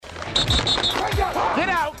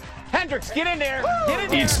Hendricks, get in there. Get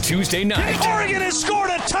in there. It's Tuesday night. Oregon has scored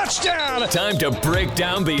a touchdown. Time to break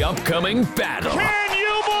down the upcoming battle. Can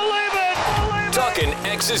you believe it? Talking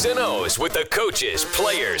X's and O's with the coaches,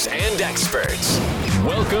 players, and experts.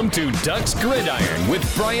 Welcome to Ducks Gridiron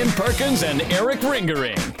with Brian Perkins and Eric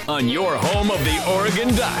Ringering on your home of the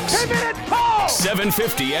Oregon Ducks.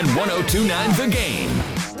 750 and 102.9 The Game.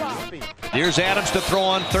 Here's Adams to throw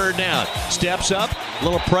on third down. Steps up,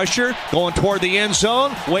 little pressure, going toward the end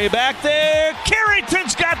zone. Way back there,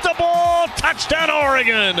 Carrington's got the ball. Touchdown,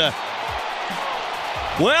 Oregon.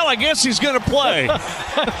 Well, I guess he's going to play.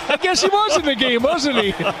 I guess he was in the game, wasn't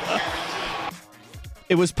he?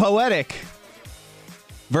 It was poetic.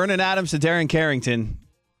 Vernon Adams to Darren Carrington,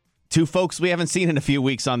 two folks we haven't seen in a few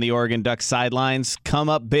weeks on the Oregon Ducks sidelines, come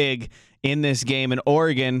up big in this game. And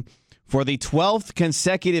Oregon, for the 12th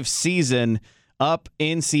consecutive season up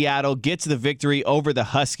in Seattle, gets the victory over the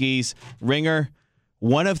Huskies. Ringer,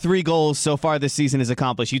 one of 3 goals so far this season is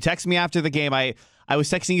accomplished. You text me after the game. I was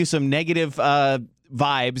texting you some negative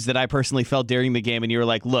vibes that I personally felt during the game, and you were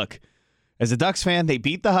like, look, as a Ducks fan, they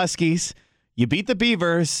beat the Huskies, you beat the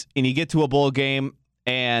Beavers, and you get to a bowl game,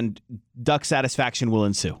 and Duck satisfaction will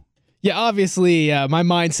ensue. Yeah, obviously, my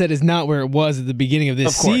mindset is not where it was at the beginning of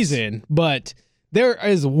this season, but there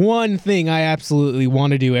is one thing I absolutely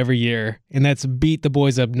want to do every year, and that's beat the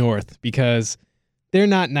boys up north, because they're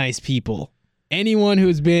not nice people. Anyone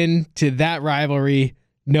who's been to that rivalry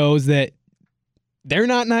knows that they're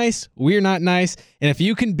not nice, we're not nice, and if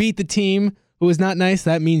you can beat the team who is not nice,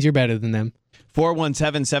 that means you're better than them.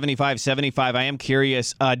 417-7575. I am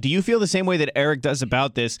curious, do you feel the same way that Eric does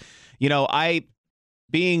about this? You know,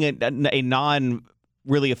 being a non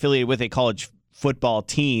really affiliated with a college football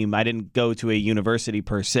team, I didn't go to a university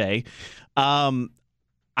per se. I mean,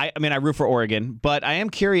 I root for Oregon, but I am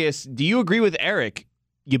curious, do you agree with Eric?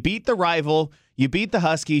 You beat the rival, you beat the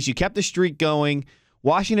Huskies, you kept the streak going.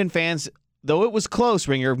 Washington fans, though it was close,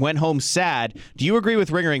 Ringer, went home sad. Do you agree with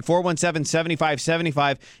Ringering?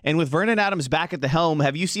 417-7575. And with Vernon Adams back at the helm,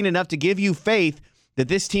 have you seen enough to give you faith that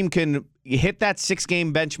this team can hit that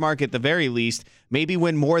 6-game benchmark at the very least, maybe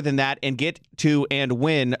win more than that, and get to and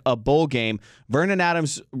win a bowl game? Vernon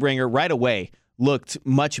Adams, Ringer, right away looked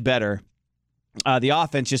much better. The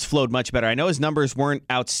offense just flowed much better. I know his numbers weren't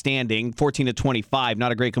outstanding, 14 to 25,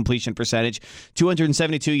 not a great completion percentage,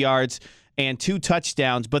 272 yards, and 2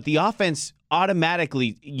 touchdowns, but the offense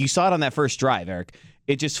automatically, you saw it on that first drive, Eric,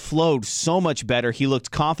 it just flowed so much better. He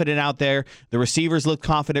looked confident out there. The receivers looked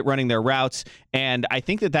confident running their routes, and I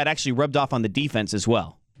think that actually rubbed off on the defense as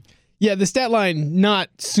well. Yeah, the stat line, not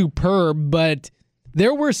superb, but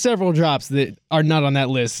there were several drops that are not on that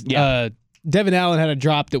list. Yeah. Devin Allen had a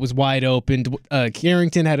drop that was wide open.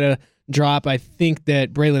 Carrington had a drop. I think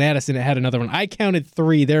that Braylon Addison had another one. I counted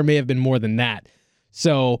 3. There may have been more than that.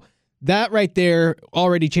 So that right there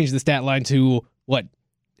already changed the stat line to,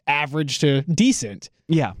 average to decent.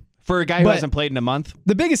 Yeah, for a guy who hasn't played in a month.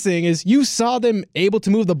 The biggest thing is you saw them able to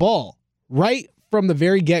move the ball right from the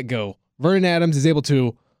very get-go. Vernon Adams is able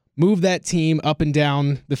to move that team up and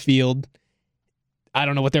down the field. I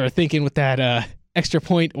don't know what they were thinking with that extra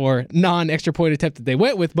point or non-extra point attempt that they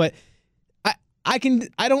went with, but I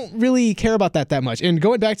don't really care about that much. And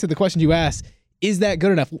going back to the question you asked, is that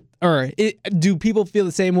good enough? Or do people feel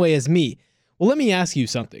the same way as me? Well, let me ask you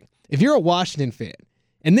something. If you're a Washington fan,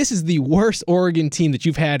 and this is the worst Oregon team that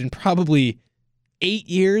you've had in probably 8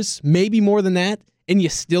 years, maybe more than that, and you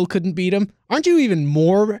still couldn't beat them, aren't you even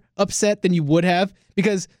more upset than you would have?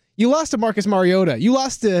 Because you lost to Marcus Mariota. You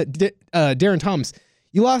lost to Darren Thomas.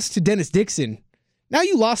 You lost to Dennis Dixon. Now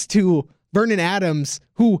you lost to Vernon Adams,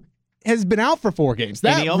 who has been out for 4 games.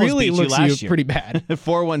 That really looks pretty bad.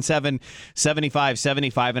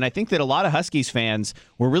 417-7575. And I think that a lot of Huskies fans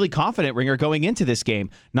were really confident, Ringer, going into this game.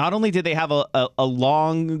 Not only did they have a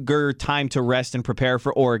longer time to rest and prepare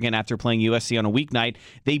for Oregon after playing USC on a weeknight,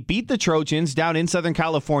 they beat the Trojans down in Southern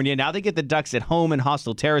California. Now they get the Ducks at home in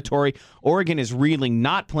hostile territory. Oregon is really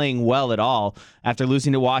not playing well at all after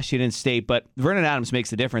losing to Washington State. But Vernon Adams makes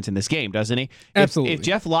the difference in this game, doesn't he? Absolutely. If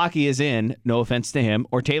Jeff Locke is in, no offense to him,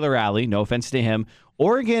 or Taylor Alley, no offense to him,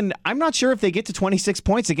 Oregon, I'm not sure if they get to 26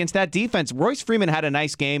 points against that defense. Royce Freeman had a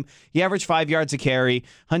nice game. He averaged 5 yards a carry,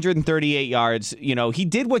 138 yards. You know, he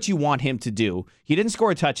did what you want him to do. He didn't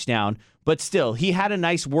score a touchdown, but still, he had a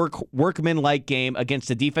nice workman-like game against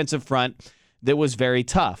a defensive front that was very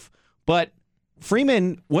tough. But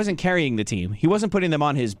Freeman wasn't carrying the team. He wasn't putting them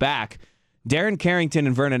on his back. Darren Carrington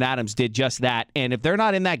and Vernon Adams did just that. And if they're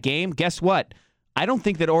not in that game, guess what? I don't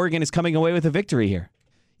think that Oregon is coming away with a victory here.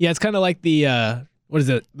 Yeah, it's kind of like the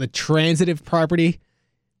transitive property.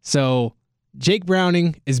 So Jake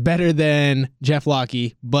Browning is better than Jeff Locke,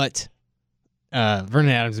 but Vernon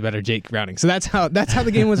Adams is better Jake Browning. So that's how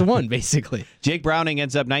the game was won, basically. Jake Browning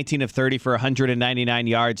ends up 19 of 30 for 199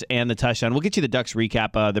 yards and the touchdown. We'll get you the Ducks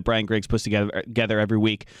recap that Brian Griggs puts together every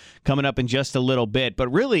week coming up in just a little bit. But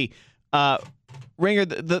really, Ringer,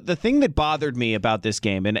 the thing that bothered me about this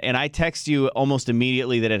game, and I text you almost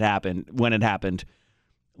immediately that it happened when it happened.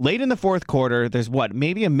 Late in the fourth quarter, there's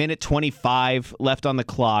maybe a minute 25 left on the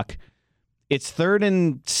clock. It's 3rd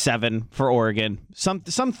and 7 for Oregon, some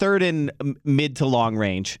 3rd and mid to long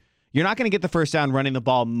range. You're not going to get the first down running the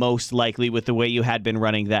ball most likely with the way you had been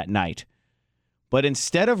running that night. But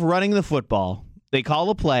instead of running the football, they call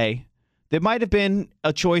a play. There might have been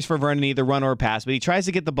a choice for Vernon, either run or pass, but he tries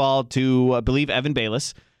to get the ball to, I believe, Evan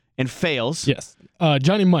Bayless and fails. Yes.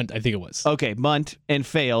 Johnny Munt, I think it was. Okay, Munt and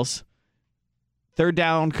fails. 3rd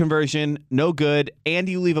down conversion, no good, and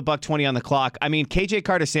you leave $120 on the clock. I mean, KJ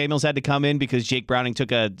Carter-Samuels had to come in because Jake Browning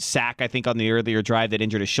took a sack, I think, on the earlier drive that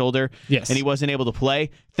injured his shoulder. Yes. And he wasn't able to play.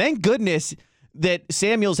 Thank goodness that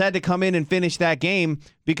Samuels had to come in and finish that game,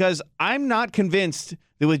 because I'm not convinced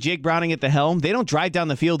that with Jake Browning at the helm, they don't drive down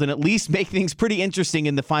the field and at least make things pretty interesting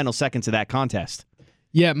in the final seconds of that contest.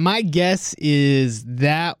 Yeah, my guess is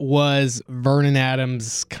that was Vernon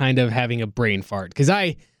Adams kind of having a brain fart, because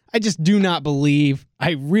I just do not believe,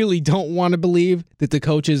 I really don't want to believe that the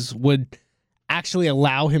coaches would actually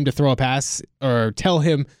allow him to throw a pass or tell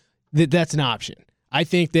him that that's an option. I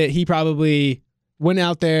think that he probably went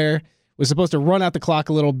out there, was supposed to run out the clock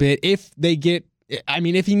a little bit. If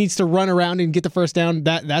he needs to run around and get the first down,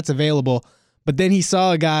 that's available. But then he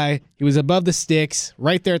saw a guy, he was above the sticks,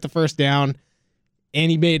 right there at the first down,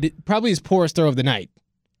 and he made probably his poorest throw of the night.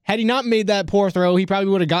 Had he not made that poor throw, he probably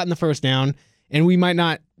would have gotten the first down, and we might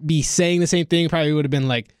not be saying the same thing. Probably would have been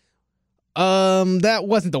like, that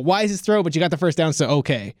wasn't the wisest throw, but you got the first down, so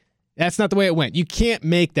okay. That's not the way it went. You can't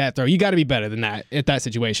make that throw. You got to be better than that at that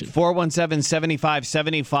situation.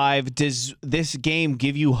 417-7575. Does this game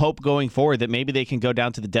give you hope going forward that maybe they can go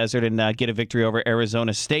down to the desert and get a victory over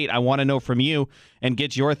Arizona State? I want to know from you and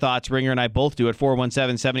get your thoughts. Ringer and I both do at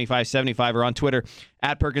 417-7575 or on Twitter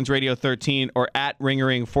at PerkinsRadio13 or at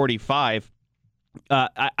Ringering45.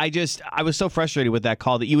 I was so frustrated with that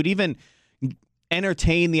call that you would even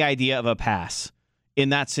entertain the idea of a pass in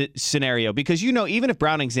that scenario, because even if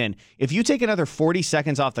Browning's in, if you take another 40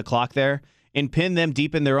 seconds off the clock there and pin them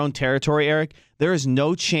deep in their own territory, Eric, there is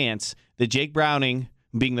no chance that Jake Browning,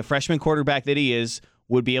 being the freshman quarterback that he is,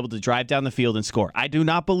 would be able to drive down the field and score. I do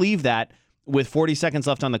not believe that with 40 seconds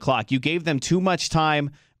left on the clock. You gave them too much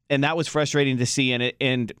time, and that was frustrating to see.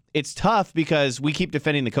 And it's tough because we keep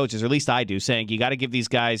defending the coaches, or at least I do, saying you got to give these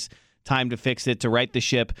guys time to fix it, to right the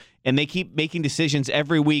ship, and they keep making decisions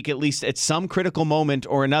every week, at least at some critical moment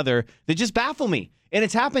or another, that just baffle me. And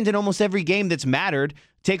it's happened in almost every game that's mattered.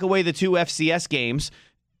 Take away the 2 FCS games.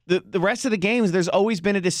 The rest of the games, there's always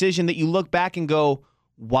been a decision that you look back and go,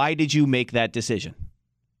 why did you make that decision?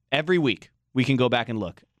 Every week, we can go back and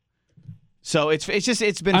look. So it's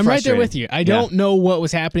been I'm right there with you. I don't know what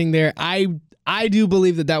was happening there. I do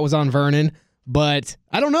believe that was on Vernon, but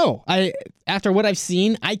I don't know. After what I've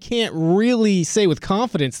seen, I can't really say with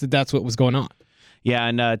confidence that that's what was going on. Yeah,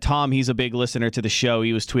 and Tom, he's a big listener to the show.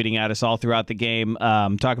 He was tweeting at us all throughout the game,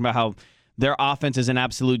 talking about how their offense is an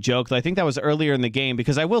absolute joke. I think that was earlier in the game,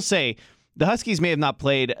 because I will say the Huskies may have not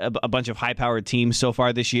played a bunch of high-powered teams so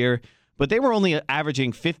far this year, but they were only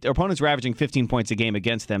opponents were averaging 15 points a game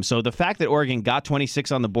against them. So the fact that Oregon got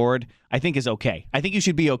 26 on the board, I think is okay. I think you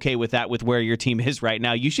should be okay with that, with where your team is right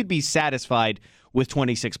now. You should be satisfied with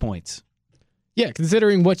 26 points. Yeah,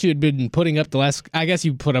 considering what you had been putting up I guess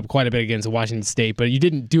you put up quite a bit against Washington State, but you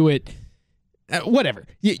didn't do it, whatever.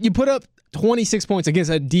 You put up 26 points against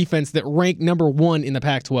a defense that ranked number 1 in the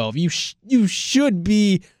Pac-12. You should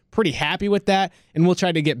be pretty happy with that, and we'll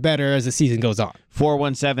try to get better as the season goes on.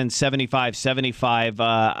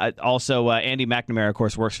 417-7575. Also, Andy McNamara, of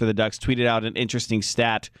course, works for the Ducks, tweeted out an interesting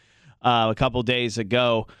stat a couple days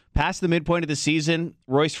ago. Past the midpoint of the season,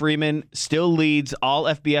 Royce Freeman still leads all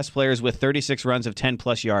FBS players with 36 runs of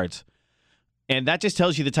 10-plus yards. And that just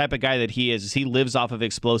tells you the type of guy that he is. He lives off of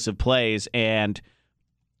explosive plays, and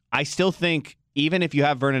I still think even if you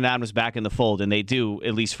have Vernon Adams back in the fold, and they do,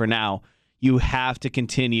 at least for now, you have to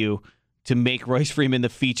continue to make Royce Freeman the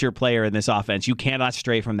feature player in this offense. You cannot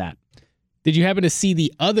stray from that. Did you happen to see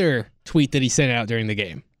the other tweet that he sent out during the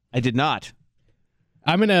game? I did not.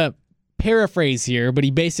 I'm going to paraphrase here, but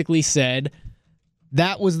he basically said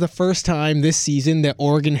that was the first time this season that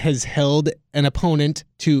Oregon has held an opponent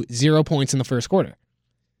to 0 points in the first quarter.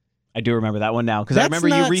 I do remember that one now, because I remember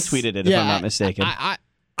you retweeted it, if I'm not mistaken.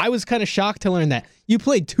 I was kind of shocked to learn that. You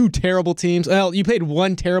played 2 terrible teams. Well, you played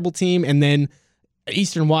 1 terrible team and then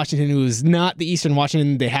Eastern Washington who is not the Eastern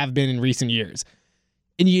Washington they have been in recent years.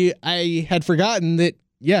 And I had forgotten that,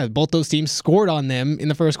 both those teams scored on them in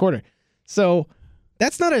the first quarter. So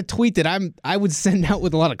that's not a tweet that I would send out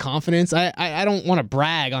with a lot of confidence. I don't want to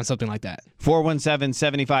brag on something like that.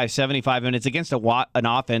 417-75-75, and it's against an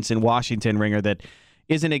offense in Washington, Ringer, that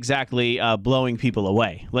isn't exactly blowing people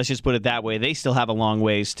away. Let's just put it that way. They still have a long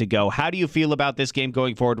ways to go. How do you feel about this game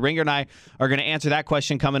going forward? Ringer and I are going to answer that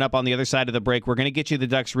question coming up on the other side of the break. We're going to get you the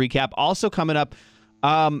Ducks recap. Also coming up,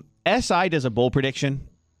 SI does a bowl prediction.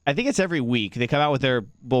 I think it's every week. They come out with their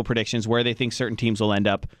bowl predictions where they think certain teams will end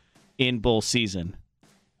up in bowl season.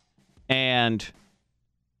 And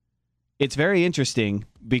it's very interesting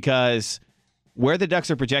because where the Ducks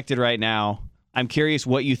are projected right now, I'm curious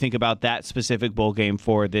what you think about that specific bowl game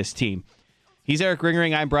for this team. He's Eric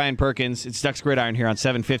Ringering. I'm Brian Perkins. It's Ducks Gridiron here on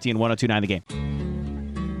 750 and 102.9 The Game.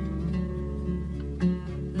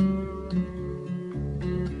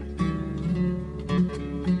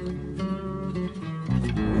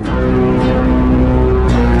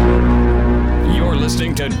 You're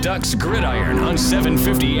listening to Ducks Gridiron on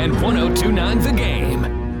 750 and 102.9 The Game.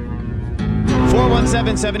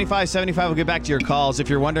 417-7575. We'll get back to your calls. If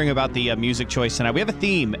you're wondering about the music choice tonight, we have a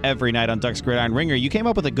theme every night on Ducks Gridiron. Ringer, you came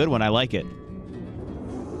up with a good one. I like it.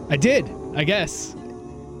 I did, I guess.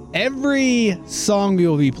 Every song we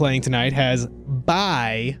will be playing tonight has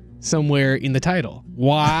 "bye" somewhere in the title.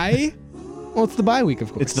 Why? Well, it's the bye week,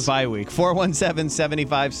 of course. It's the bye week.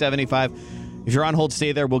 417-7575. If you're on hold,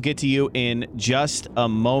 stay there. We'll get to you in just a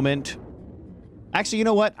moment. Actually, you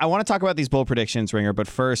know what? I want to talk about these bowl predictions, Ringer, but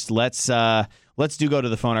first, let's go to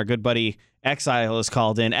the phone. Our good buddy Exile is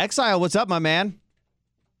called in. Exile, what's up, my man?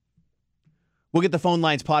 We'll get the phone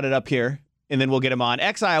lines potted up here, and then we'll get him on.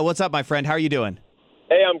 Exile, what's up, my friend? How are you doing?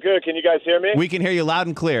 Hey, I'm good. Can you guys hear me? We can hear you loud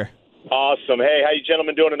and clear. Awesome. Hey, how you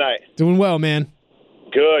gentlemen doing tonight? Doing well, man.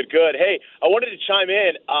 Good. Hey, I wanted to chime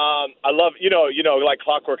in. I love, like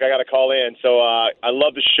clockwork, I got to call in. So I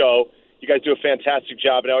love the show. You guys do a fantastic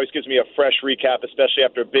job, and it always gives me a fresh recap, especially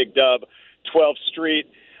after a big dub, 12th Street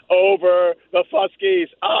over the Huskies.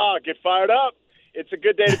 Get fired up. It's a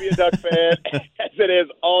good day to be a Duck fan, as it is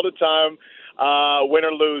all the time, win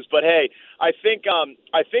or lose. But, hey, I think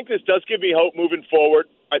this does give me hope moving forward.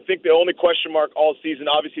 I think the only question mark all season,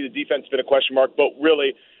 obviously the defense has been a question mark, but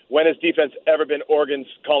really, when has defense ever been Oregon's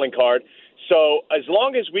calling card? So as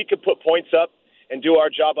long as we could put points up and do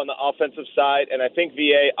our job on the offensive side, and I think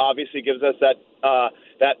VA obviously gives us that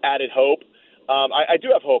added hope. I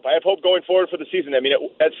do have hope. I have hope going forward for the season. I mean,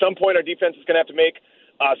 at some point, our defense is going to have to make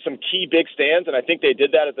some key big stands, and I think they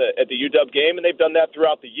did that at the UW game, and they've done that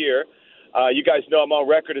throughout the year. You guys know I'm on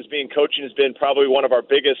record as being coaching has been probably one of our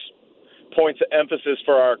biggest points of emphasis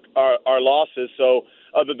for our losses. So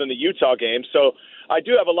other than the Utah game, so I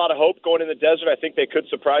do have a lot of hope going in the desert. I think they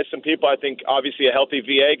could surprise some people. I think obviously a healthy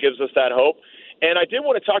VA gives us that hope. And I did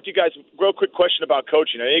want to talk to you guys, real quick question about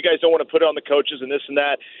coaching. I know you guys don't want to put it on the coaches and this and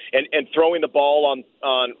that, and throwing the ball on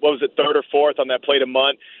what was it, third or fourth on that play to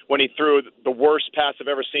Munt when he threw the worst pass I've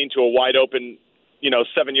ever seen to a wide open,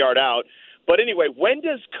 7-yard out. But anyway, when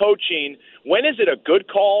is it a good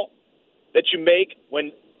call that you make when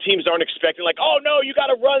teams aren't expecting, like, oh, no, you got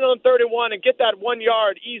to run on 3rd and 1 and get that 1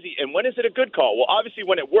 yard easy? And when is it a good call? Well, obviously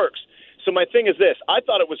when it works. So my thing is this. I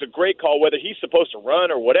thought it was a great call, whether he's supposed to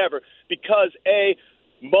run or whatever, because, A,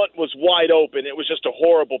 Munt was wide open. It was just a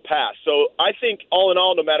horrible pass. So I think, all in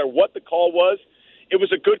all, no matter what the call was, it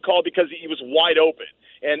was a good call because he was wide open.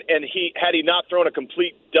 And had he not thrown a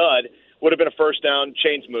complete dud, would have been a first down,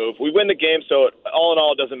 chains move. We win the game, so all in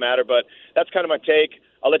all, it doesn't matter. But that's kind of my take.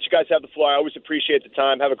 I'll let you guys have the floor. I always appreciate the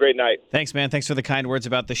time. Have a great night. Thanks, man. Thanks for the kind words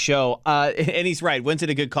about the show. And he's right. When's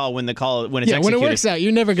it a good call? When it's executed. When it works out,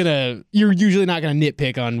 you're usually not gonna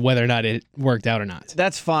nitpick on whether or not it worked out or not.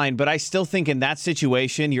 That's fine, but I still think in that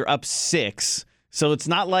situation you're up 6, so it's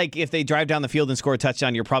not like if they drive down the field and score a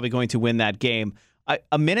touchdown, you're probably going to win that game.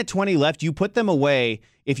 A minute 20 left. You put them away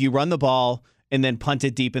if you run the ball and then punt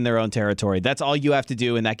it deep in their own territory. That's all you have to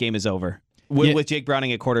do, and that game is over. With Jake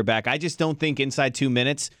Browning at quarterback, I just don't think inside 2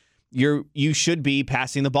 minutes you should be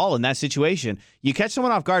passing the ball in that situation. You catch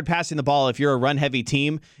someone off guard passing the ball if you're a run-heavy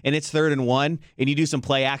team and it's 3rd and 1 and you do some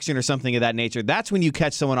play action or something of that nature. That's when you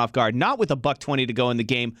catch someone off guard, not with $1:20 to go in the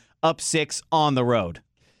game, up 6 on the road.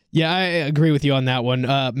 Yeah, I agree with you on that one.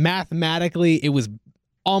 Mathematically, it was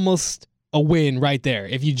almost a win right there.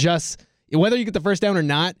 If you whether you get the first down or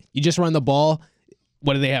not, you just run the ball.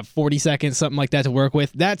 What do they have, 40 seconds, something like that to work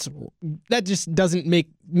with? That just doesn't make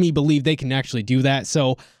me believe they can actually do that.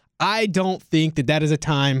 So I don't think that is a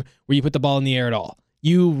time where you put the ball in the air at all.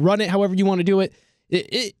 You run it however you want to do it.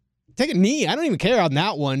 Take a knee. I don't even care on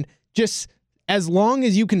that one. Just as long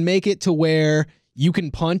as you can make it to where you can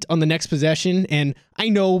punt on the next possession, and I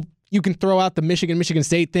know you can throw out the Michigan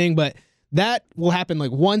State thing, but that will happen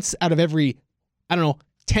like once out of every,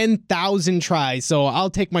 10,000 tries. So I'll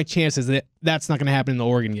take my chances that that's not going to happen in the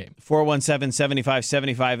Oregon game.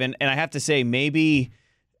 417-7575. And I have to say, maybe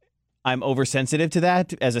I'm oversensitive to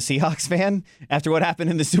that as a Seahawks fan after what happened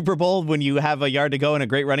in the Super Bowl when you have a yard to go and a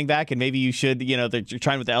great running back, and maybe you should, you're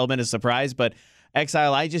trying with the element of surprise. But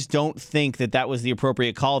Exile, I just don't think that was the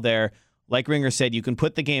appropriate call there. Like Ringer said, you can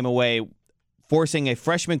put the game away, forcing a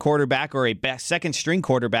freshman quarterback or a second string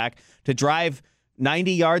quarterback to drive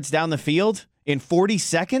 90 yards down the field in 40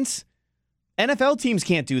 seconds. NFL teams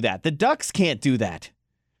can't do that. The Ducks can't do that.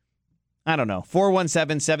 I don't know.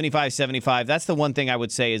 417-7575. That's the one thing I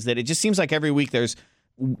would say, is that it just seems like every week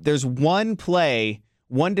there's one play,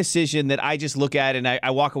 one decision that I just look at and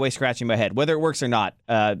I walk away scratching my head, whether it works or not.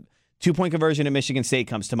 2-point conversion at Michigan State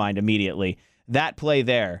comes to mind immediately. That play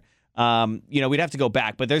there. We'd have to go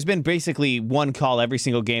back, but there's been basically one call every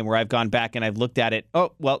single game where I've gone back and I've looked at it.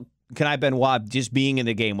 Oh, well, Kenai Benoit just being in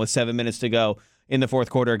the game with 7 minutes to go in the fourth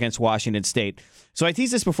quarter against Washington State. So I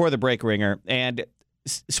teased this before the break, Ringer, and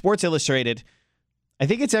Sports Illustrated, I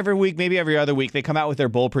think it's every week, maybe every other week, they come out with their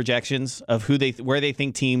bowl projections of where they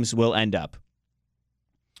think teams will end up.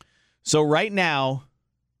 So right now,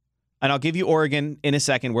 and I'll give you Oregon in a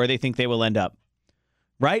second where they think they will end up.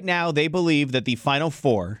 Right now, they believe that the Final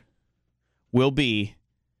Four will be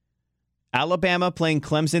Alabama playing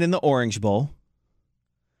Clemson in the Orange Bowl.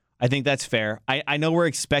 I think that's fair. I know we're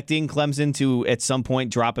expecting Clemson to, at some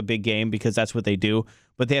point, drop a big game because that's what they do,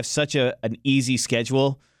 but they have such an easy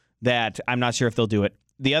schedule that I'm not sure if they'll do it.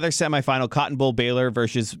 The other semifinal, Cotton Bowl, Baylor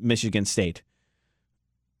versus Michigan State.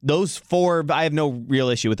 Those four, I have no real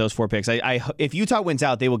issue with those four picks. If Utah wins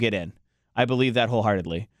out, they will get in. I believe that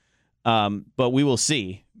wholeheartedly. But we will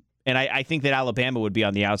see. And I think that Alabama would be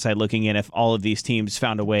on the outside looking in if all of these teams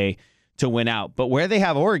found a way to win out. But where they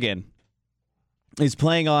have Oregon is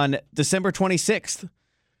playing on December 26th,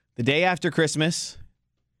 the day after Christmas,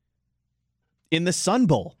 in the Sun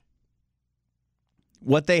Bowl.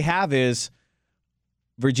 What they have is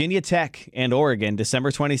Virginia Tech and Oregon,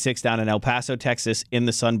 December 26th, down in El Paso, Texas, in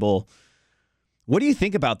the Sun Bowl. What do you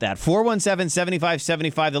think about that?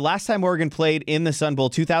 417-7575. The last time Oregon played in the Sun Bowl,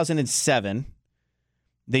 2007,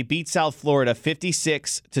 they beat South Florida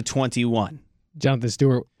 56-21. Jonathan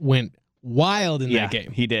Stewart went wild in that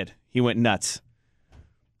game. He did. He went nuts.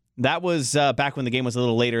 That was back when the game was a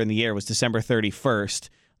little later in the year. It was December 31st.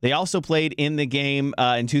 They also played in the game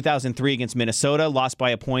in 2003 against Minnesota, lost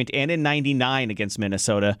by a point, and in 99 against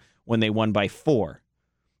Minnesota when they won by 4.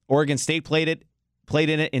 Oregon State played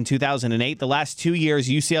in it in 2008. The last 2 years,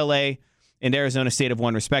 UCLA and Arizona State have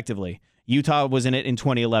won respectively. Utah was in it in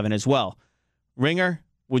 2011 as well. Ringer,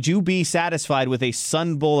 would you be satisfied with a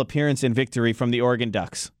Sun Bowl appearance and victory from the Oregon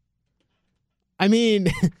Ducks? I mean,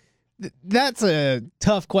 that's a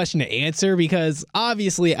tough question to answer because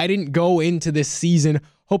obviously I didn't go into this season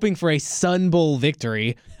hoping for a Sun Bowl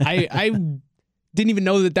victory. I didn't even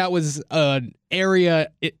know that was an area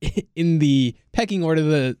in the pecking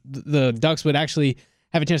order the Ducks would actually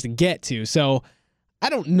have a chance to get to. So I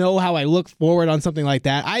don't know how I look forward on something like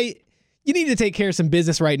that. You need to take care of some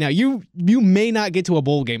business right now. You may not get to a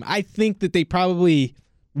bowl game. I think that they probably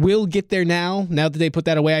will get there now that they put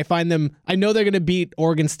that away. I know they're going to beat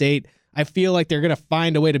Oregon State. I feel like they're going to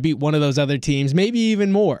find a way to beat one of those other teams, maybe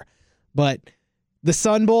even more. But the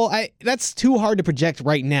Sun Bowl, that's too hard to project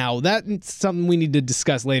right now. That's something we need to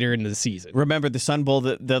discuss later in the season. Remember the Sun Bowl,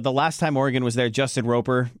 the last time Oregon was there, Justin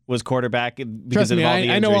Roper was quarterback because Trust me, of all the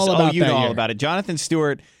injuries. I know all about that. You know all about it. Jonathan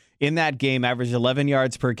Stewart in that game averaged 11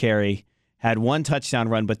 yards per carry, had 1 touchdown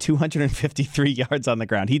run, but 253 yards on the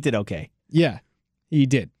ground. He did okay. Yeah, he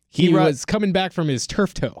did. He was coming back from his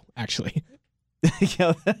turf toe, actually.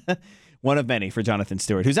 One of many for Jonathan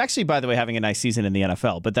Stewart, who's actually, by the way, having a nice season in the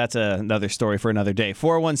NFL, but that's another story for another day.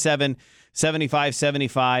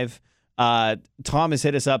 417-7575. Tom has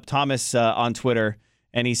hit us up, Thomas on Twitter,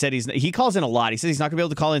 and he said he calls in a lot. He says he's not going to be able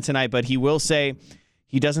to call in tonight, but he will say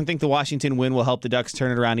he doesn't think the Washington win will help the Ducks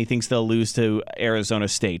turn it around. He thinks they'll lose to Arizona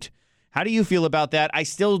State. How do you feel about that? I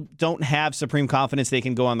still don't have supreme confidence they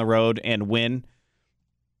can go on the road and win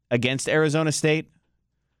against Arizona State.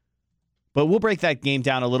 But we'll break that game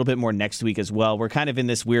down a little bit more next week as well. We're kind of in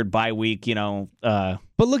this weird bye week, But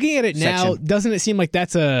looking at it now, section. doesn't it seem like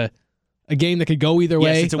that's a game that could go either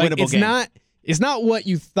way? Yes, it's a winnable game. It's not what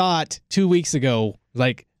you thought 2 weeks ago.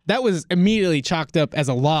 Like that was immediately chalked up as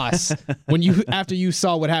a loss after you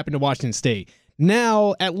saw what happened to Washington State.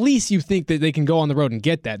 Now, at least you think that they can go on the road and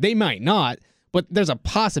get that. They might not, but there's a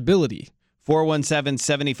possibility.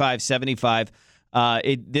 417-7575.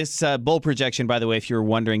 This bowl projection, by the way, if you're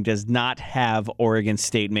wondering, does not have Oregon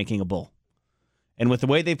State making a bowl. And with the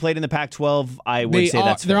way they played in the Pac-12, I would say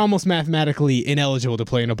that's they're fair. almost mathematically ineligible to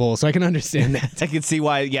play in a bowl, so I can understand that. I can see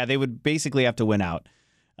why. Yeah, they would basically have to win out.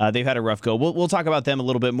 They've had a rough go. We'll talk about them a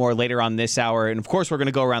little bit more later on this hour. And, of course, we're going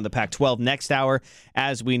to go around the Pac-12 next hour,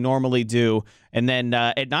 as we normally do. And then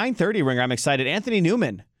at 9:30, Ringer, I'm excited. Anthony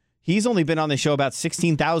Newman, he's only been on the show about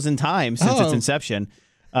 16,000 times since its inception.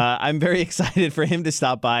 I'm very excited for him to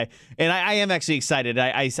stop by. And I am actually excited.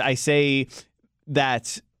 I say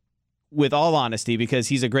that with all honesty, because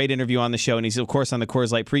he's a great interview on the show, and he's, of course, on the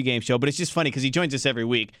Coors Light pregame show. But it's just funny because he joins us every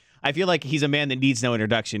week. I feel like he's a man that needs no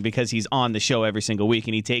introduction because he's on the show every single week,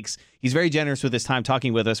 and he's very generous with his time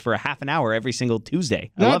talking with us for a half an hour every single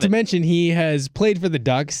Tuesday. Not to mention he has played for the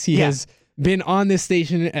Ducks. He has been on this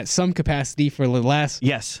station at some capacity for the last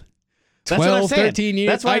 12, 13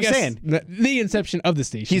 years. That's what I'm saying. The inception of the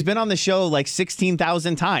station. He's been on the show like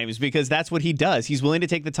 16,000 times because that's what he does. He's willing to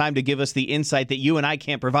take the time to give us the insight that you and I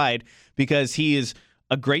can't provide because he is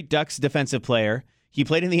a great Ducks defensive player. He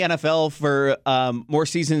played in the NFL for more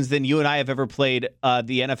seasons than you and I have ever played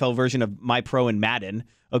the NFL version of My Pro and Madden.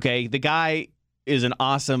 Okay, the guy is an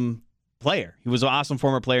awesome player. He was an awesome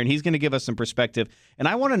former player, and he's going to give us some perspective. And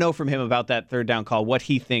I want to know from him about that third down call, what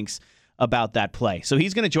he thinks about that play. So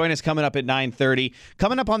he's going to join us coming up at 9:30.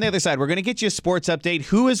 Coming up on the other side, we're going to get you a sports update.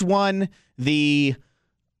 Who has won the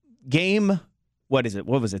game? What is it?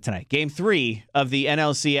 What was it tonight? Game 3 of the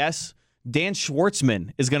NLCS. Dan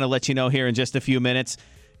Schwartzman is going to let you know here in just a few minutes.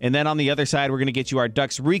 And then on the other side, we're going to get you our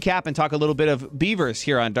Ducks recap and talk a little bit of Beavers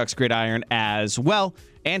here on Ducks Gridiron as well.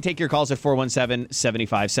 And take your calls at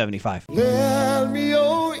 417-7575. Lend me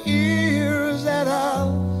your ears and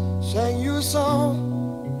I'll sing you a song.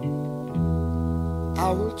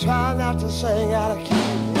 I will try not to sing out of key.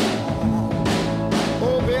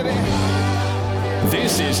 Oh, baby.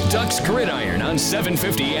 This is Ducks Gridiron on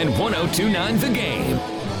 750 and 102.9 The Game.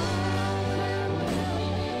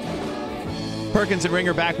 Perkins and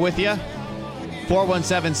Ringer back with you.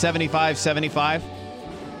 417-7575.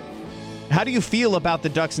 How do you feel about the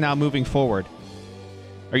Ducks now moving forward?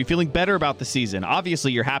 Are you feeling better about the season?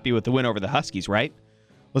 Obviously, you're happy with the win over the Huskies, right?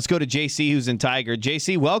 Let's go to JC, who's in Tiger.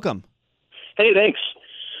 JC, welcome. Hey, thanks.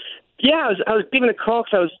 Yeah, I was giving a call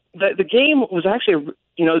because the game was actually,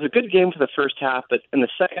 it was a good game for the first half, but in the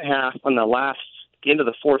second half, on the end of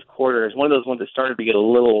the fourth quarter, is one of those ones that started to get a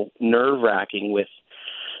little nerve-wracking with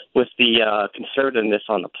the conservativeness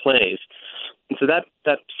on the plays. And so that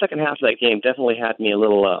second half of that game definitely had me a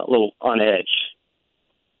little on edge.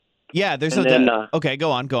 Yeah, there's okay, go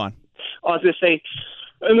on. I was going to say,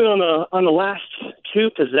 and then on the last two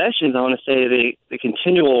possessions, I want to say the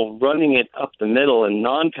continual running it up the middle and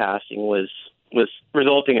non-passing was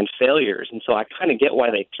resulting in failures. And so I kind of get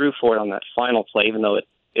why they threw for it on that final play, even though it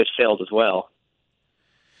failed as well.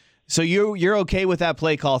 So you're okay with that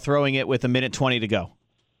play call, throwing it with 1:20 to go?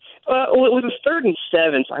 Well, it was a 3rd and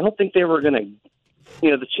 7, so I don't think they were going to,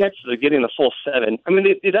 the chances of getting the full 7. I mean,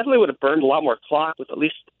 they definitely would have burned a lot more clock with at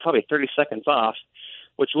least probably 30 seconds off,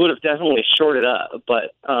 which would have definitely shorted up.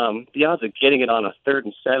 But the odds of getting it on a 3rd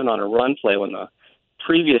and 7 on a run play when the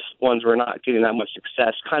previous ones were not getting that much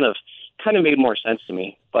success kind of made more sense to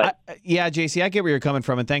me. But yeah, JC, I get where you're coming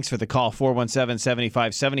from, and thanks for the call,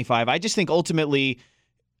 417-7575. I just think ultimately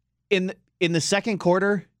in the second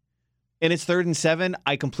quarter, and it's 3rd and 7,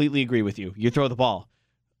 I completely agree with you. You throw the ball.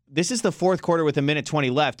 This is the fourth quarter with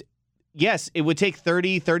 1:20 left. Yes, it would take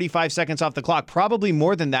 30, 35 seconds off the clock, probably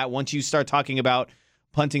more than that once you start talking about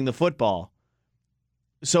punting the football.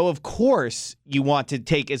 So, of course, you want to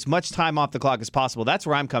take as much time off the clock as possible. That's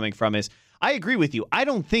where I'm coming from is I agree with you. I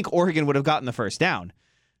don't think Oregon would have gotten the first down.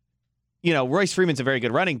 Royce Freeman's a very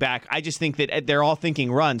good running back. I just think that they're all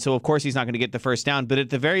thinking run, so of course he's not going to get the first down. But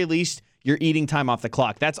at the very least, you're eating time off the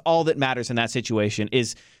clock. That's all that matters in that situation.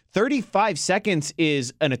 Is 35 seconds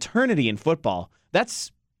is an eternity in football.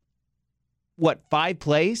 That's, 5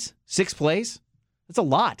 plays? 6 plays? That's a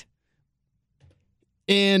lot.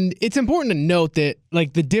 And it's important to note that,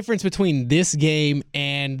 the difference between this game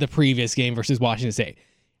and the previous game versus Washington State,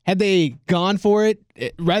 had they gone for it,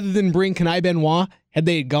 rather than bring Kenai Benoit, had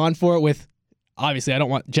they gone for it with, obviously I don't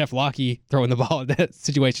want Jeff Locke throwing the ball in that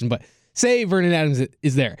situation, but say Vernon Adams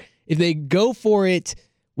is there. If they go for it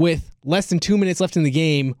with less than 2 minutes left in the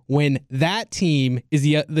game when that team is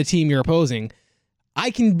the team you're opposing,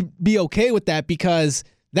 I can be okay with that because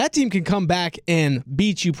that team can come back and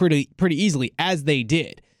beat you pretty easily, as they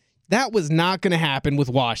did. That was not going to happen with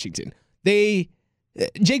Washington. Jake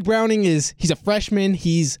Browning he's a freshman.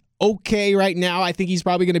 He's okay right now. I think he's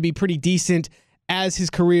probably going to be pretty decent as his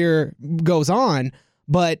career goes on.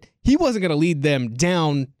 but he wasn't going to lead them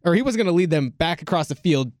down, or he wasn't going to lead them back across the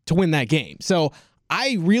field to win that game. So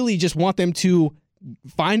I really just want them to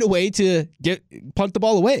find a way to punt the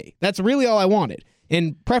ball away. That's really all I wanted.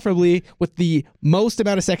 And preferably with the most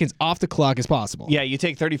amount of seconds off the clock as possible. Yeah, you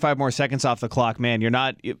take 35 more seconds off the clock, man.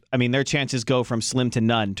 Their chances go from slim to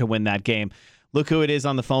none to win that game. Look who it is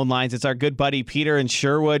on the phone lines. It's our good buddy Peter in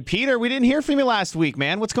Sherwood. Peter, we didn't hear from you last week,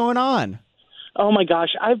 man. What's going on? Oh, my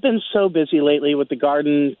gosh. I've been so busy lately with the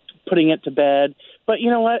garden, putting it to bed. But you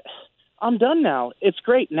know what? I'm done now. It's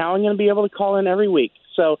great. Now I'm going to be able to call in every week.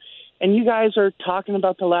 So, and you guys are talking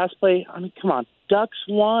about the last play. I mean, come on. Ducks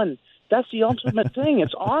won. That's the ultimate thing.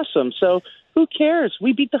 It's awesome. So who cares?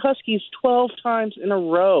 We beat the Huskies 12 times in a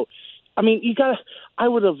row. I mean, I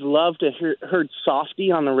would have loved to heard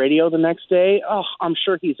Softy on the radio the next day. Oh, I'm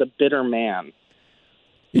sure he's a bitter man.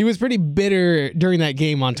 He was pretty bitter during that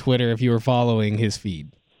game on Twitter if you were following his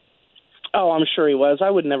feed. Oh, I'm sure he was. I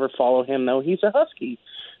would never follow him, though. He's a Husky.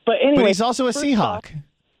 But anyway. But he's also a Seahawk.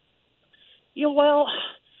 Yeah, well,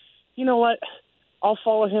 you know what? I'll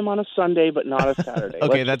follow him on a Sunday, but not a Saturday.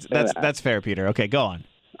 Okay, that's fair, Peter. Okay, go on.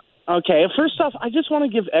 Okay, first off, I just want to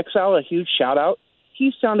give Exile a huge shout-out.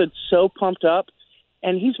 He sounded so pumped up,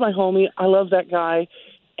 and he's my homie. I love that guy,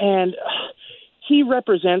 and he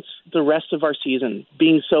represents the rest of our season,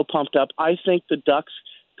 being so pumped up. I think the Ducks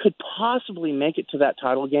could possibly make it to that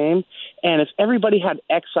title game, and if everybody had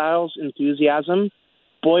Exile's enthusiasm,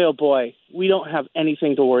 boy, oh boy, we don't have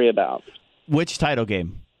anything to worry about. Which title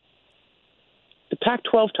game? The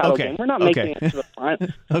Pac-12 title game. We're not making it to the final.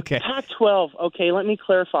 Okay. Pac-12. Okay, let me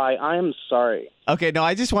clarify. I am sorry. Okay, no,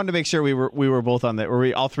 I just wanted to make sure we were both on that.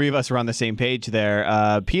 All three of us were on the same page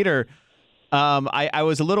there. Peter, I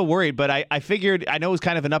was a little worried, but I figured, I know it was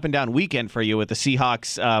kind of an up and down weekend for you with the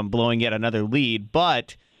Seahawks blowing yet another lead,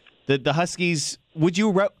 but the Huskies.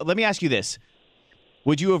 Let me ask you this: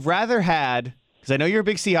 would you have rather had? Because I know you're a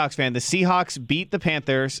big Seahawks fan. The Seahawks beat the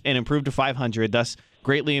Panthers and improved to 500, thus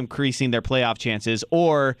greatly increasing their playoff chances,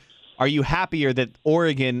 or are you happier that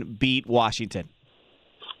Oregon beat Washington?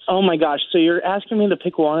 Oh, my gosh. So you're asking me to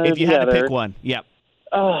pick one or the other? If you had to pick one, yep.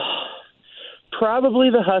 Probably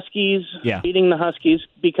the Huskies, beating the Huskies,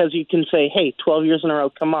 because you can say, hey, 12 years in a row,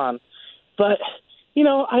 come on. But,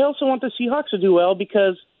 I also want the Seahawks to do well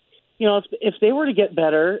because, if they were to get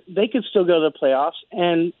better, they could still go to the playoffs,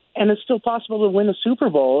 and it's still possible to win a Super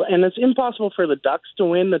Bowl, and it's impossible for the Ducks to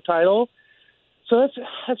win the title. So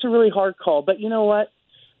that's a really hard call. But you know what?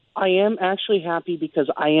 I am actually happy because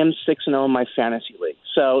I am 6-0 in my fantasy league.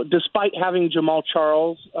 So despite having Jamal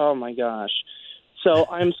Charles, oh my gosh. So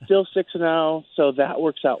I'm still 6-0, so that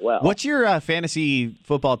works out well. What's your fantasy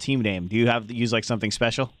football team name? Do you use like something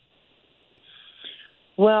special?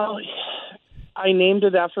 Well, I named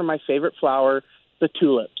it after my favorite flower, the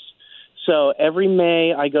tulips. So every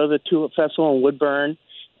May I go to the Tulip Festival in Woodburn,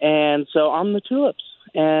 and so I'm the tulips.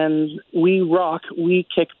 And we rock, we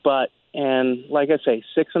kick butt, and like I say,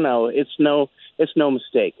 6-0. It's no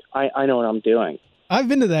mistake. I know what I'm doing. I've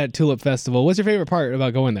been to that Tulip Festival. What's your favorite part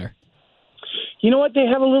about going there? You know what? They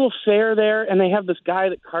have a little fair there, and they have this guy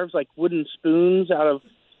that carves like wooden spoons out of,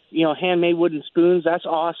 handmade wooden spoons. That's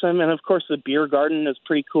awesome. And of course, the beer garden is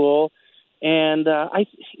pretty cool. And I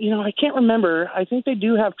can't remember. I think they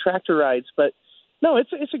do have tractor rides, but no,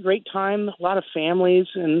 it's a great time. A lot of families,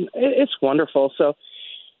 and it's wonderful. So.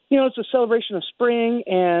 It's a celebration of spring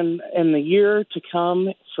and the year to come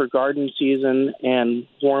for garden season and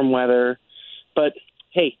warm weather. But,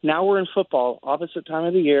 hey, now we're in football, opposite time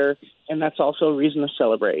of the year, and that's also a reason to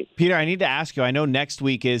celebrate. Peter, I need to ask you, I know next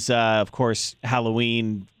week is, of course,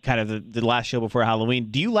 Halloween, kind of the last show before Halloween.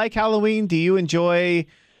 Do you like Halloween? Do you enjoy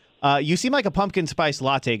you seem like a pumpkin spice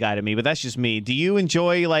latte guy to me, but that's just me. Do you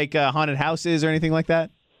enjoy, like, haunted houses or anything like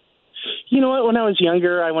that? You know what? When I was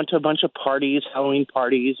younger, I went to a bunch of parties, Halloween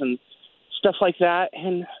parties and stuff like that.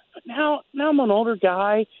 And now I'm an older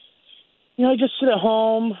guy. I just sit at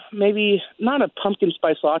home, maybe not a pumpkin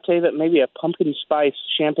spice latte, but maybe a pumpkin spice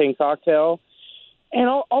champagne cocktail. And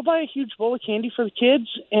I'll buy a huge bowl of candy for the kids,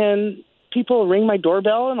 and people will ring my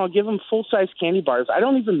doorbell, and I'll give them full-size candy bars. I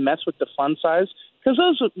don't even mess with the fun size because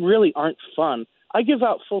those really aren't fun. I give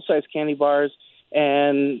out full-size candy bars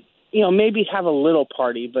and, maybe have a little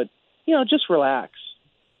party, but just relax.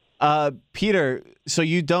 Peter, so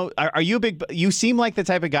are you you seem like the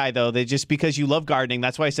type of guy, though, that just because you love gardening,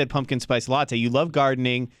 that's why I said pumpkin spice latte, you love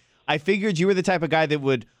gardening. I figured you were the type of guy that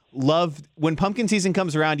would love, when pumpkin season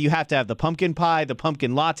comes around, you have to have the pumpkin pie, the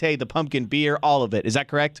pumpkin latte, the pumpkin beer, all of it. Is that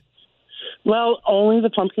correct? Well, only the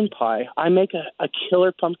pumpkin pie. I make a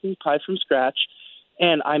killer pumpkin pie from scratch,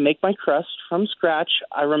 and I make my crust from scratch.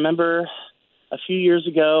 I remember a few years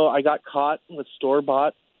ago, I got caught with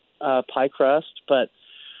store-bought pie crust, but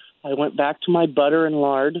I went back to my butter and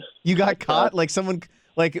lard. You got caught? Like someone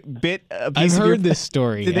bit a piece I've of your... heard this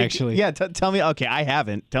story, actually. Yeah, tell me. Okay, I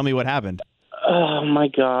haven't. Tell me what happened. Oh, my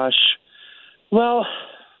gosh. Well,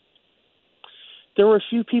 there were a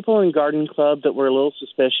few people in Garden Club that were a little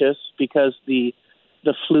suspicious because the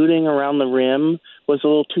fluting around the rim was a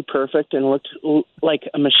little too perfect and looked like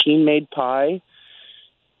a machine-made pie.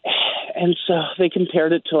 And so they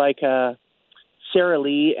compared it to like a Sara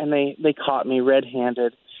Lee, and they caught me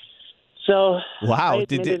red-handed. So wow, I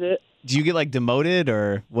admitted it. Did you get like demoted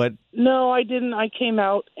or what? No, I didn't. I came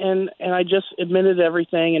out and I just admitted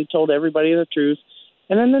everything and told everybody the truth.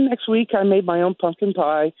 And then the next week I made my own pumpkin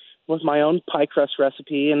pie with my own pie crust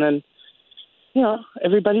recipe. And then,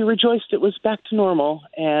 everybody rejoiced. It was back to normal,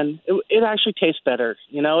 and it actually tastes better.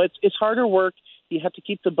 It's harder work. You have to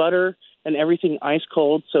keep the butter and everything ice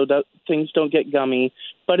cold so that things don't get gummy,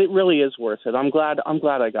 but it really is worth it. I'm glad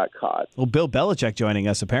I got caught. Well, Bill Belichick joining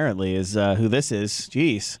us apparently is who this is.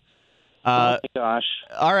 Jeez. Oh my gosh.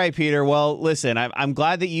 All right, Peter. Well, listen, I'm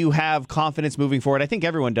glad that you have confidence moving forward. I think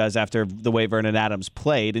everyone does after the way Vernon Adams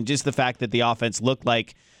played, and just the fact that the offense looked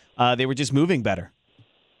like they were just moving better.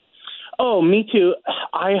 Oh, me too.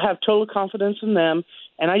 I have total confidence in them,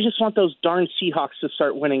 and I just want those darn Seahawks to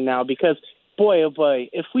start winning now because, boy, oh boy,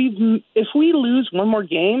 if we lose one more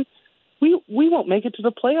game, we won't make it to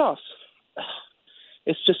the playoffs.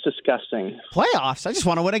 It's just disgusting. Playoffs? I just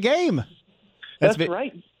want to win a game. That's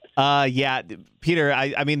right. Yeah, Peter,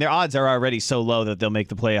 I mean, their odds are already so low that they'll make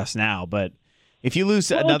the playoffs now, but if you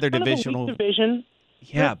lose another divisional... division.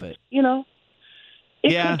 Yeah, but...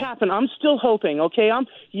 It could happen. I'm still hoping, okay?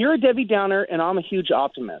 You're a Debbie Downer, and I'm a huge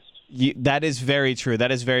optimist. That is very true.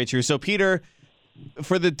 That is very true. So, Peter,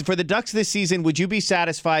 for the Ducks this season, would you be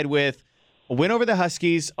satisfied with a win over the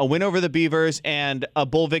Huskies, a win over the Beavers, and a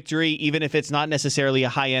bowl victory, even if it's not necessarily a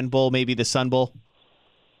high-end bowl, maybe the Sun Bowl?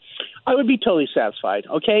 I would be totally satisfied,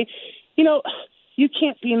 okay? You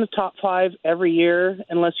can't be in the top 5 every year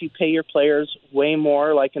unless you pay your players way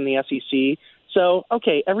more, like in the SEC. So,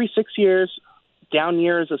 okay, every 6 years, down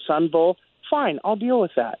year is a Sun Bowl, fine, I'll deal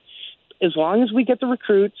with that. As long as we get the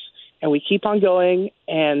recruits and we keep on going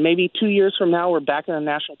and maybe 2 years from now we're back in a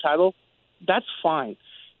national title, that's fine.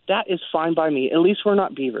 That is fine by me. At least we're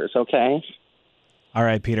not Beavers, okay? All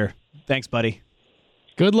right, Peter. Thanks, buddy.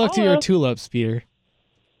 Good luck to your tulips, Peter.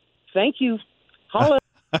 Thank you. Holla.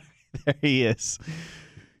 There he is.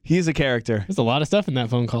 He's a character. There's a lot of stuff in that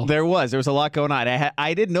phone call. There was a lot going on.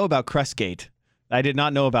 I didn't know about Crustgate. I did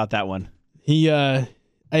not know about that one. He, I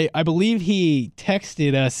believe he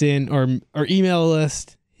texted us in or emailed us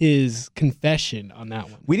his confession on that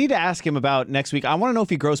one. We need to ask him about next week. I want to know if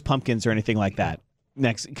he grows pumpkins or anything like that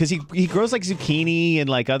next, because he grows like zucchini and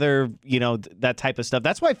like other, that type of stuff.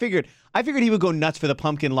 That's why I figured he would go nuts for the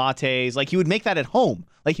pumpkin lattes. Like he would make that at home.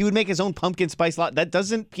 Like he would make his own pumpkin spice latte. That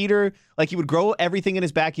doesn't Peter, like he would grow everything in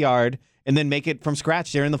his backyard and then make it from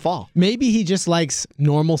scratch there in the fall. Maybe he just likes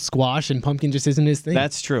normal squash and pumpkin just isn't his thing.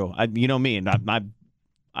 That's true. You know me,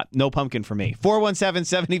 no pumpkin for me.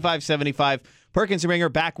 417-7575. Perkins and Ringer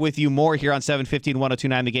back with you more here on 750 and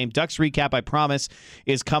 102.9 The Game. Ducks recap, I promise,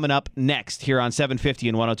 is coming up next here on 750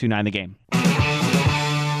 and 102.9 The Game.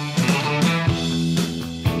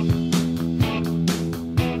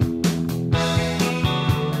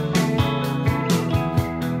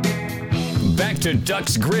 Back to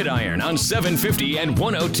Ducks Gridiron on 750 and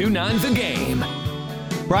 102.9 The Game.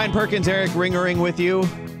 Brian Perkins, Eric Ringering with you.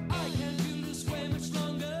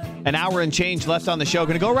 An hour and change left on the show.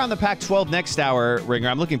 Going to go around the Pac-12 next hour, Ringer.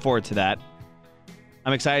 I'm looking forward to that.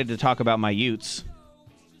 I'm excited to talk about my Utes.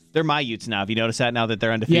 They're my Utes now. Have you noticed that now that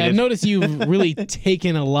they're undefeated? Yeah, I've noticed you've really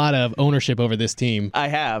taken a lot of ownership over this team. I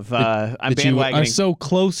have. I'm that you bandwagoning. are so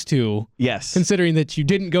close to. Yes. Considering that you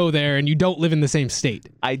didn't go there and you don't live in the same state.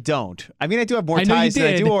 I don't. I mean, I do have more I know ties you did,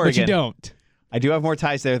 than I do Oregon. But you don't. I do have more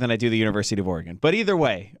ties there than I do the University of Oregon. But either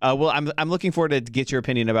way, I'm looking forward to get your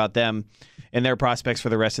opinion about them and their prospects for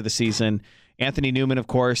the rest of the season. Anthony Newman, of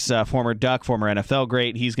course, former Duck, former NFL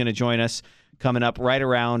great. He's going to join us coming up right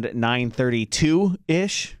around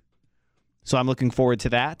 9:32-ish. So I'm looking forward to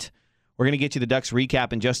that. We're going to get you the Ducks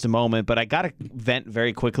recap in just a moment, but I got to vent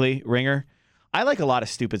very quickly, Ringer. I like a lot of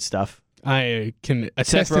stupid stuff. I can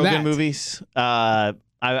Seth attest to Rogen that. movies.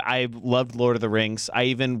 I loved Lord of the Rings. I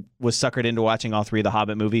even was suckered into watching all 3 of the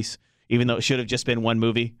Hobbit movies, even though it should have just been one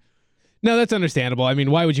movie. No, that's understandable. I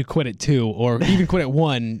mean, why would you quit at 2 or even quit at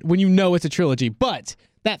 1 when you know it's a trilogy? But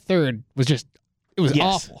that third was just, it was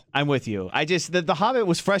awful. I'm with you. The Hobbit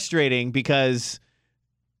was frustrating because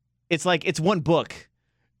it's like it's one book.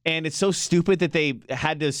 And it's so stupid that they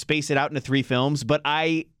had to space it out into 3 films, but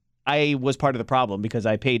I was part of the problem because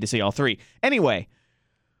I paid to see all 3. Anyway,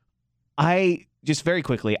 just very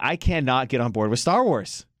quickly, I cannot get on board with Star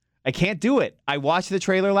Wars. I can't do it. I watched the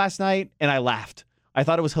trailer last night and I laughed. I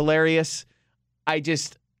thought it was hilarious. I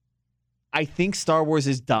think Star Wars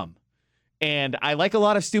is dumb. And I like a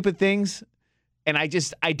lot of stupid things, and I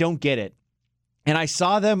don't get it. And I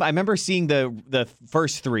saw them. I remember seeing the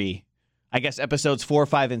first 3, I guess episodes 4,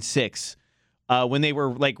 5, and 6, when they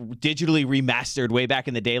were like digitally remastered way back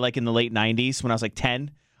in the day, like in the late 90s when I was like 10.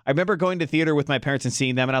 I remember going to theater with my parents and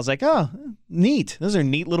seeing them, and I was like, oh, neat. Those are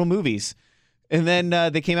neat little movies. And then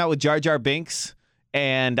they came out with Jar Jar Binks,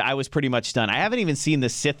 and I was pretty much done. I haven't even seen the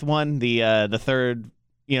Sith one, the third,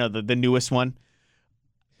 the newest one.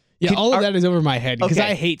 Yeah, all of that is over my head because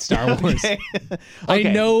I hate Star Wars. Okay. I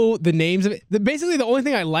know the names of it. Basically, the only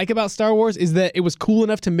thing I like about Star Wars is that it was cool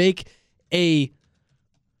enough to make a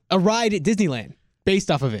ride at Disneyland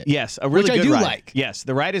based off of it. Yes, a really which good I do ride. like. Yes,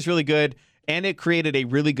 the ride is really good, and it created a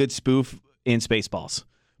really good spoof in Spaceballs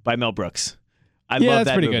by Mel Brooks. I love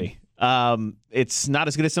that pretty movie. Good. It's not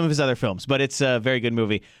as good as some of his other films, but it's a very good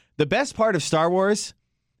movie. The best part of Star Wars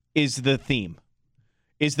is the theme,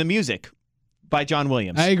 is the music by John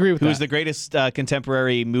Williams. I agree with that. Who is the greatest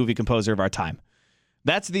contemporary movie composer of our time.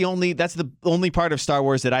 That's the only part of Star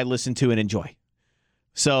Wars that I listen to and enjoy.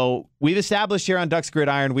 So we've established here on Ducks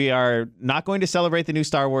Gridiron, we are not going to celebrate the new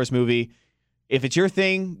Star Wars movie. If it's your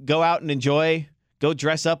thing, go out and enjoy. Go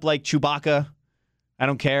dress up like Chewbacca. I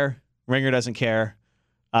don't care. Ringer doesn't care.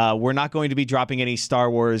 We're not going to be dropping any Star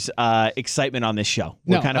Wars excitement on this show.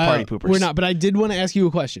 We're kind of party poopers. We're not, but I did want to ask you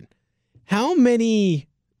a question. How many,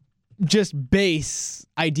 just base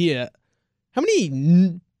idea, how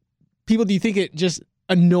many people do you think it just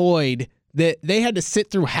annoyed that they had to sit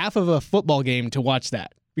through half of a football game to watch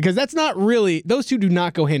that? Because that's not really, those two do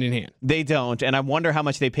not go hand in hand. They don't, and I wonder how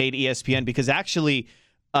much they paid ESPN, because actually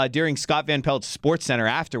during Scott Van Pelt's Sports Center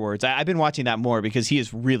afterwards, I've been watching that more because he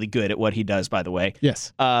is really good at what he does, by the way.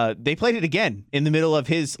 Yes. They played it again in the middle of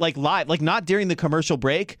his, live, not during the commercial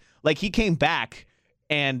break. He came back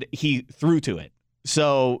and he threw to it.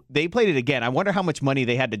 So they played it again. I wonder how much money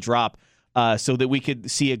they had to drop so that we could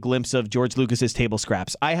see a glimpse of George Lucas's table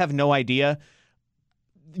scraps. I have no idea.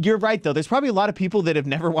 You're right, though. There's probably a lot of people that have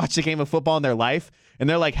never watched a game of football in their life, and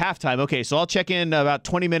they're like, halftime, okay, so I'll check in about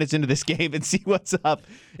 20 minutes into this game and see what's up,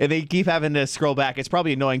 and they keep having to scroll back. It's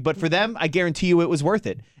probably annoying, but for them, I guarantee you it was worth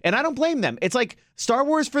it, and I don't blame them. It's like Star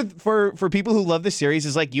Wars for people who love the series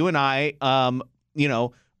is like you and I,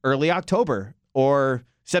 early October or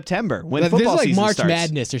September when football season March starts.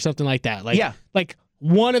 Madness or something like that. Yeah. Like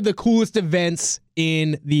one of the coolest events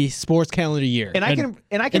in the sporse calendar year. And I can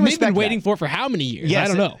they've respect been waiting that. for how many years? Yes, I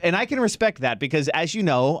don't know. And I can respect that because, as you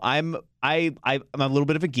know, I'm a little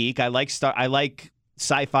bit of a geek. I like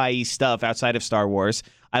sci-fi stuff outside of Star Wars.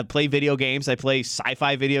 I play video games. I play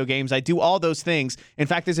sci-fi video games. I do all those things. In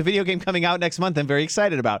fact, there's a video game coming out next month I'm very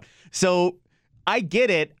excited about. So I get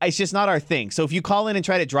it. It's just not our thing. So if you call in and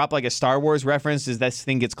try to drop like a Star Wars reference as this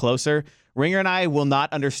thing gets closer, Ringer and I will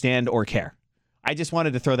not understand or care. I just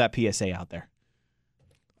wanted to throw that PSA out there.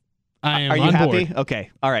 I am Are you on happy? board. Okay.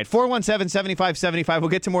 All right. 417-7575. We'll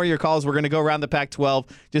get to more of your calls. We're going to go around the Pac-12.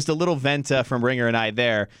 Just a little vent from Ringer and I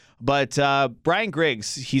there. But Brian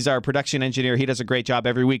Griggs, he's our production engineer. He does a great job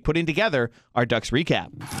every week putting together our Ducks Recap.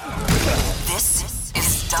 This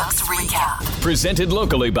is Ducks Recap. Presented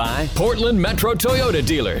locally by Portland Metro Toyota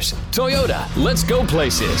Dealers. Toyota, let's go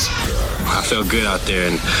places. I felt good out there,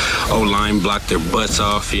 and O-line blocked their butts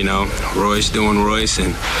off, Royce doing Royce, and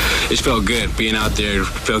it felt good being out there. It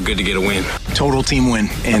felt good to get a win. Total team win,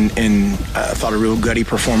 and I thought a real gutty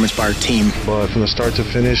performance by our team. But from the start to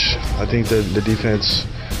finish, I think the defense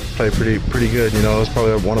played pretty good. It was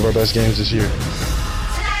probably one of our best games this year.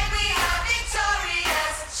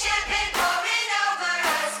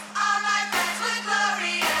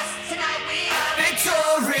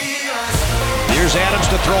 Here's Adams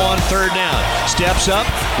to throw on third down. Steps up,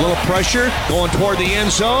 little pressure, going toward the end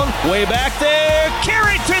zone. Way back there,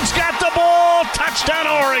 Carrington's got the ball. Touchdown,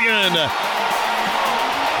 Oregon.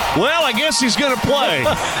 Well, I guess he's going to play.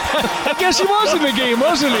 I guess he was in the game,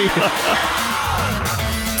 wasn't he?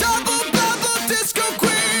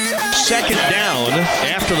 Second down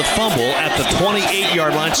after the fumble at the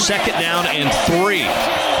 28-yard line. Second down and 3.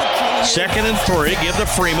 Second and 3, give to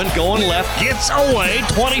Freeman, going left, gets away,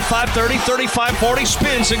 25-30, 35-40,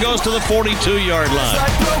 spins and goes to the 42-yard line.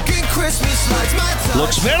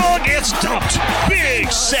 Looks middle, gets dumped.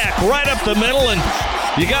 Big sack right up the middle, and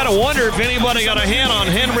you got to wonder if anybody got a hand on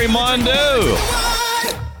Henry Mondeau.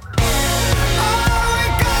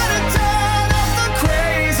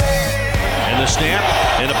 the snap,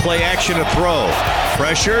 and a play action to throw.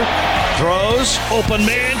 Pressure, throws, open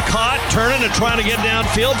man, caught, turning and trying to get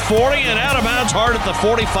downfield. 40 and out of bounds hard at the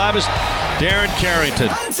 45 is Darren Carrington.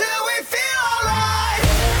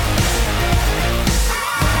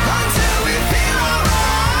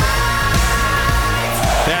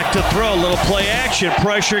 Back to throw, little play action,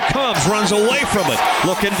 pressure comes, runs away from it,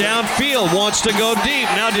 looking downfield, wants to go deep,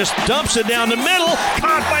 now just dumps it down the middle,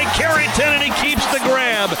 caught by Carrington, and he keeps the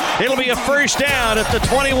grab. It'll be a first down at the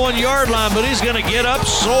 21-yard line, but he's going to get up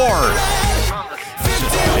sore.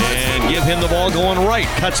 And give him the ball going right,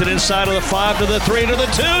 cuts it inside of the 5 to the 3 to the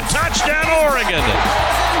 2, touchdown Oregon.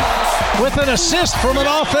 With an assist from an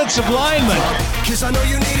offensive lineman. Kiss, I know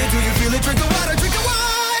you need it. Do you feel it? Drink the water, drink the wine.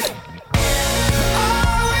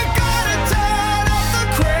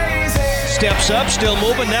 Steps up, still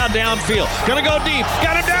moving, now downfield. Gonna go deep,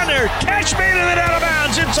 got him down there. Catch made it out of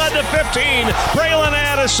bounds inside the 15. Braylon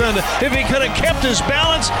Addison, if he could have kept his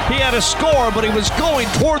balance, he had a score, but he was going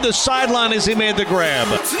toward the sideline as he made the grab.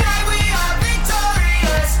 Tonight we are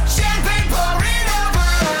victorious. Champagne pouring over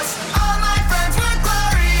us. All my friends were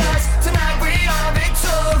glorious. Tonight we are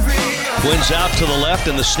victorious. Twins out to the left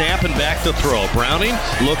in the snap and back to throw. Browning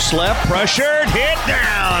looks left, pressured, hit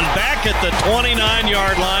down. Back at the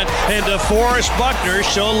 29-yard line, and DeForest Buckner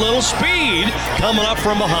showed a little speed coming up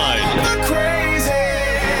from behind.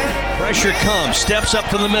 Pressure comes, steps up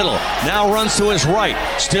to the middle, now runs to his right,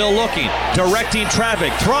 still looking, directing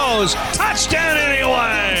traffic, throws, touchdown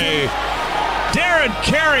anyway! Darren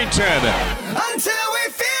Carrington. Until we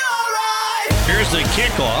feel alright. Here's the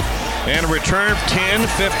kickoff. And a return 10,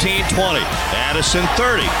 15, 20. Addison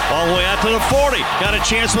 30, all the way out to the 40. Got a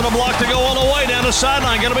chance with a block to go all the way down the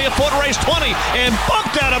sideline. Going to be a foot race 20 and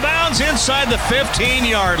bumped out of bounds inside the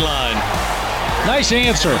 15-yard line. Nice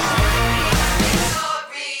answer.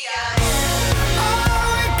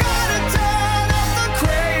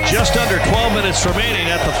 Just under 12 minutes remaining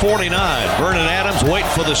at the 49. Vernon Adams waiting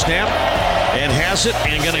for the snap and has it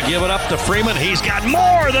and going to give it up to Freeman. He's got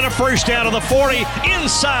more than a first down of the 40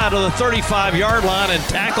 inside of the 35-yard line and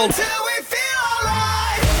tackled. Until we feel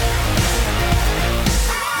alright.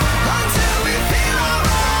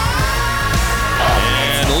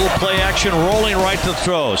 And a little play action rolling right to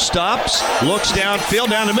throw. Stops, looks downfield,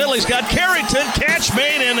 down the middle. He's got Carrington. Catch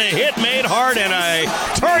made and a hit made hard, and a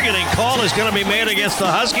targeting call is going to be made against the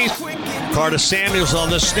Huskies. Carter Samuels on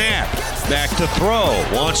the snap. Back to throw.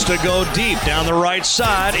 Wants to go deep down the right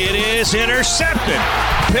side. It is intercepted.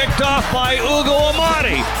 Picked off by Ugo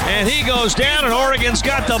Amadi. And he goes down, and Oregon's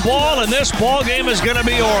got the ball, and this ball game is going to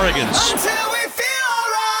be Oregon's.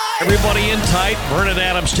 Everybody in tight. Vernon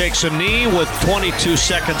Adams takes a knee with 22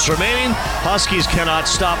 seconds remaining. Huskies cannot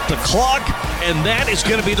stop the clock, and that is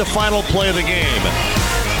going to be the final play of the game.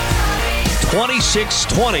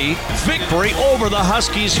 26-20 victory over the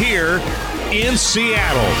Huskies here in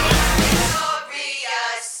Seattle.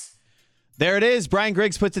 There it is. Brian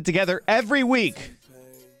Griggs puts it together every week.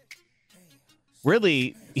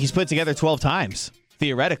 Really, he's put it together 12 times,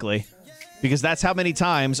 theoretically, because that's how many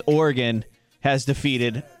times Oregon has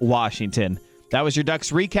defeated Washington. That was your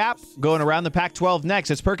Ducks recap. Going around the Pac-12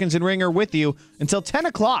 next. It's Perkins and Ringer with you until 10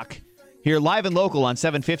 o'clock here live and local on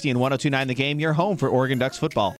 750 and 102.9 The Game, your home for Oregon Ducks football.